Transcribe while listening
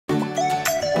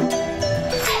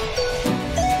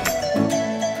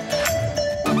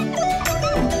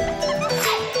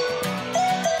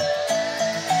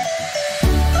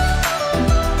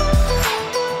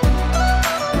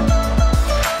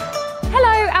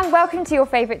welcome to your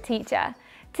favourite teacher.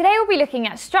 Today we'll be looking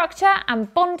at structure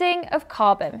and bonding of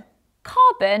carbon.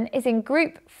 Carbon is in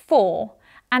group 4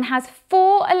 and has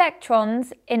 4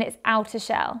 electrons in its outer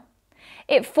shell.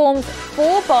 It forms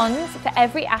 4 bonds for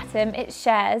every atom it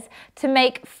shares to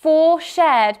make 4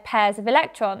 shared pairs of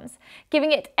electrons,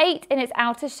 giving it 8 in its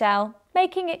outer shell,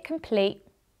 making it complete.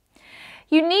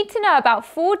 You need to know about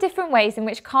 4 different ways in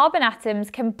which carbon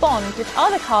atoms can bond with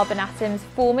other carbon atoms,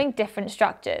 forming different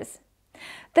structures.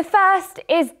 The first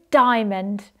is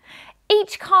diamond.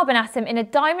 Each carbon atom in a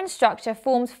diamond structure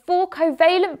forms 4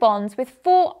 covalent bonds with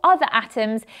 4 other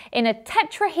atoms in a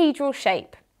tetrahedral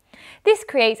shape. This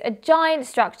creates a giant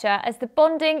structure as the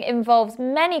bonding involves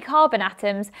many carbon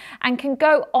atoms and can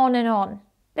go on and on.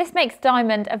 This makes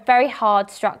diamond a very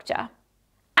hard structure.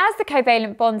 As the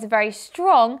covalent bonds are very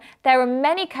strong, there are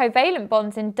many covalent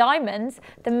bonds in diamonds.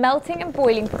 The melting and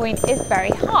boiling point is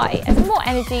very high as more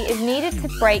energy is needed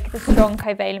to break the strong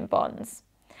covalent bonds.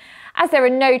 As there are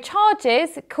no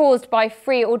charges caused by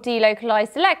free or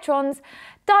delocalized electrons,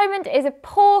 diamond is a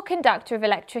poor conductor of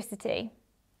electricity.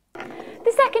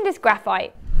 The second is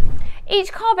graphite.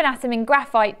 Each carbon atom in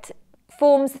graphite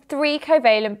forms 3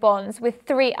 covalent bonds with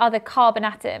 3 other carbon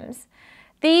atoms.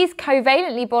 These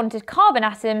covalently bonded carbon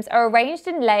atoms are arranged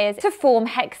in layers to form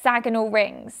hexagonal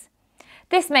rings.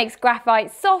 This makes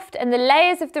graphite soft and the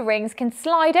layers of the rings can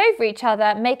slide over each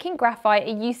other, making graphite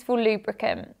a useful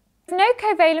lubricant. There is no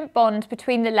covalent bond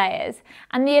between the layers,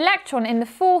 and the electron in the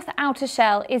 4th outer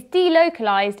shell is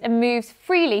delocalized and moves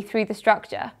freely through the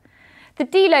structure. The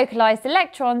delocalized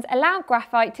electrons allow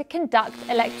graphite to conduct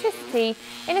electricity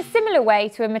in a similar way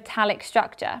to a metallic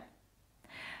structure.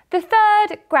 The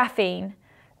third, graphene.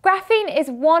 Graphene is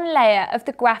one layer of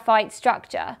the graphite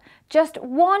structure, just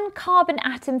 1 carbon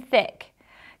atom thick.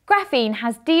 Graphene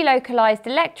has delocalized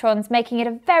electrons, making it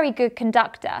a very good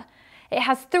conductor. It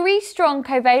has 3 strong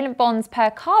covalent bonds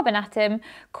per carbon atom,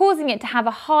 causing it to have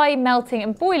a high melting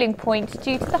and boiling point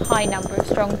due to the high number of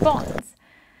strong bonds.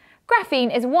 Graphene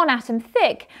is 1 atom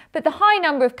thick, but the high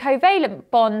number of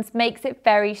covalent bonds makes it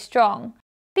very strong.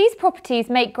 These properties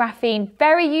make graphene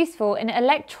very useful in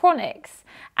electronics,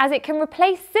 as it can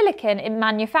replace silicon in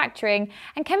manufacturing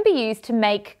and can be used to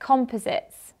make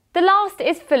composites. The last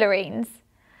is fullerenes.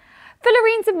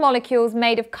 Fullerenes are molecules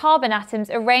made of carbon atoms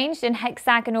arranged in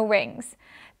hexagonal rings.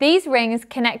 These rings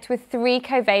connect with 3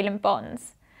 covalent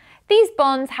bonds. These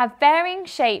bonds have varying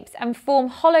shapes and form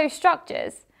hollow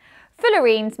structures.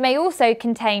 Fullerenes may also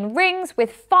contain rings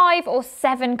with 5 or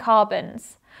 7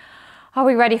 carbons. Are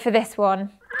we ready for this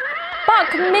one?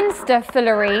 Buckminster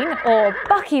fullerene, or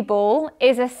Buckyball,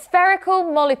 is a spherical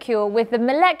molecule with the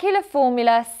molecular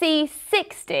formula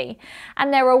C60,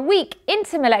 and there are weak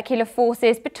intermolecular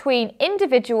forces between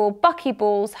individual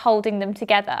buckyballs holding them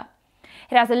together.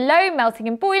 It has a low melting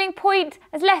and boiling point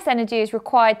as less energy is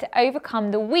required to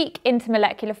overcome the weak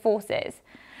intermolecular forces.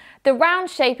 The round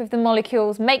shape of the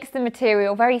molecules makes the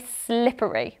material very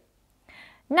slippery.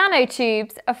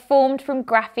 Nanotubes are formed from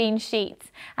graphene sheets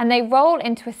and they roll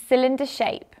into a cylinder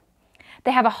shape.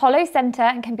 They have a hollow centre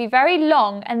and can be very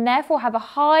long and therefore have a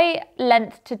high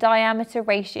length to diameter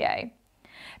ratio.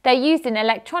 They're used in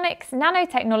electronics,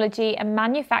 nanotechnology and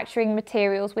manufacturing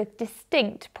materials with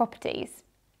distinct properties.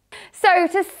 So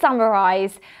to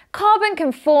summarise, carbon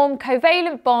can form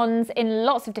covalent bonds in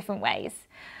lots of different ways.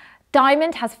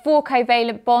 Diamond has 4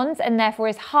 covalent bonds and therefore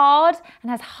is hard and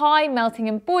has high melting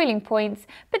and boiling points,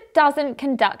 but doesn't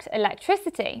conduct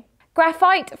electricity.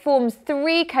 Graphite forms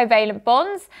 3 covalent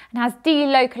bonds and has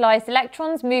delocalized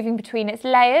electrons moving between its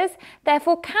layers,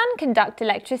 therefore can conduct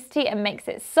electricity and makes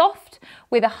it soft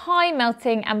with a high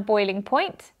melting and boiling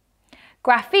point.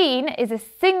 Graphene is a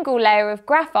single layer of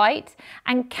graphite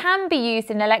and can be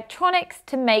used in electronics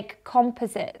to make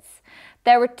composites.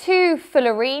 There are 2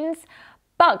 fullerenes,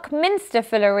 Buckminster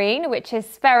fullerene, which is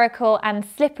spherical and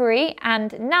slippery,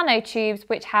 and nanotubes,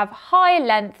 which have high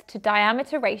length to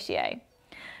diameter ratio.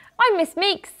 I'm Miss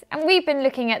Meeks, and we've been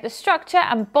looking at the structure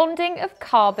and bonding of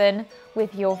carbon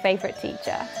with your favourite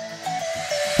teacher.